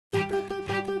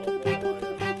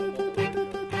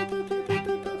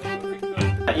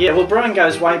Yeah, well, brewing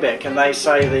goes way back, and they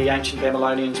say the ancient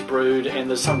Babylonians brewed, and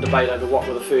there's some debate over what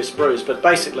were the first brews, but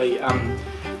basically, you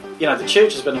know, the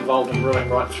church has been involved in brewing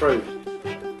right through.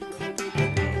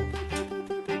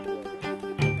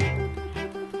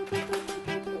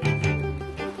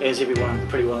 As everyone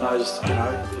pretty well knows, you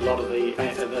know, a lot of the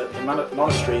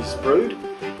monasteries brewed,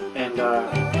 and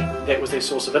that was their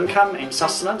source of income and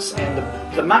sustenance.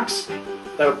 And the monks,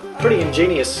 they were pretty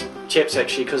ingenious chaps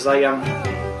actually, because they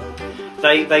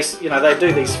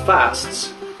do these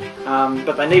fasts,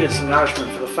 but they needed some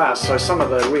nourishment for the fast. So some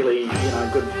of the really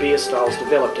good beer styles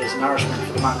developed as nourishment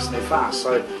for the monks in their fast.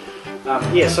 So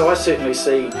yeah, so I certainly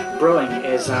see brewing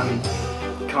as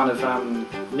kind of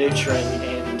nurturing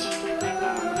and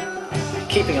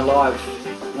keeping alive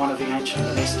one of the ancient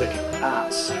monastic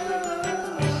arts.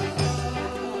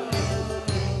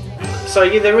 So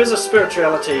yeah, there is a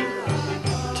spirituality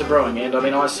to brewing, and I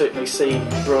mean, I certainly see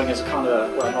brewing as a kind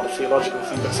of, well, not a theological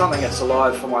thing, but something that's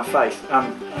alive for my faith.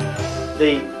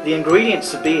 The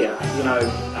ingredients of beer,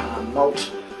 malt,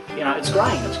 it's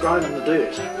grown in the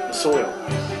dirt, the soil.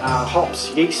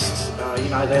 Hops, yeast,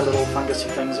 they're little fungusy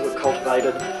things that were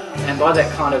cultivated, and by that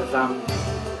kind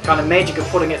of magic of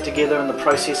putting it together in the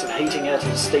process of heating it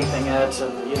and steeping it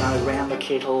and around the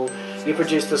kettle, you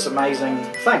produce this amazing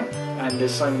thing. And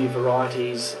there's so many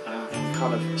varieties and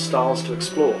kind of styles to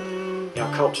explore.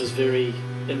 Our culture's very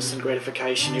instant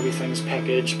gratification, everything's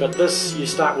packaged, but this, you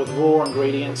start with raw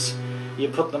ingredients, you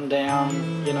put them down,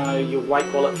 you wait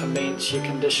while it ferments, you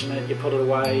condition it, you put it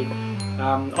away.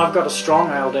 I've got a strong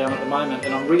ale down at the moment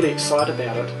and I'm really excited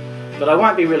about it, but I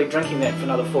won't be really drinking that for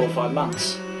another 4 or 5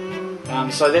 months.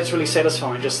 So that's really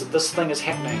satisfying, just that this thing is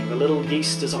happening. The little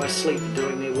yeast as I sleep are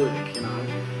doing their work,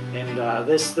 and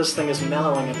this thing is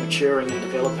mellowing and maturing and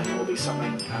developing will be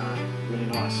something really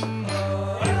nice.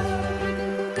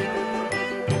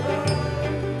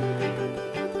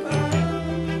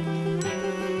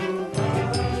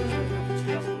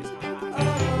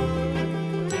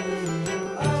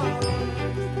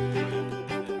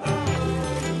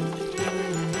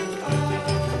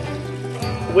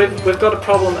 We've got a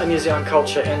problem in New Zealand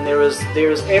culture, and there is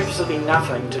absolutely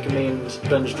nothing to commend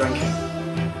binge drinking.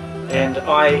 And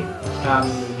I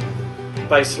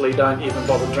basically don't even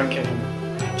bother drinking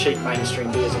cheap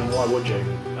mainstream beers, and why would you?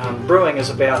 Brewing is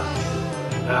about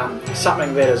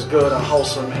something that is good and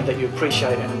wholesome and that you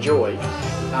appreciate and enjoy.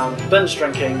 Binge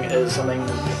drinking is,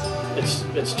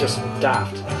 it's just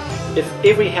daft. If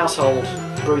every household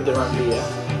brewed their own beer,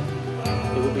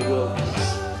 it would be world peace.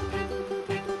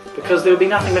 Because there would be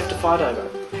nothing left to fight over.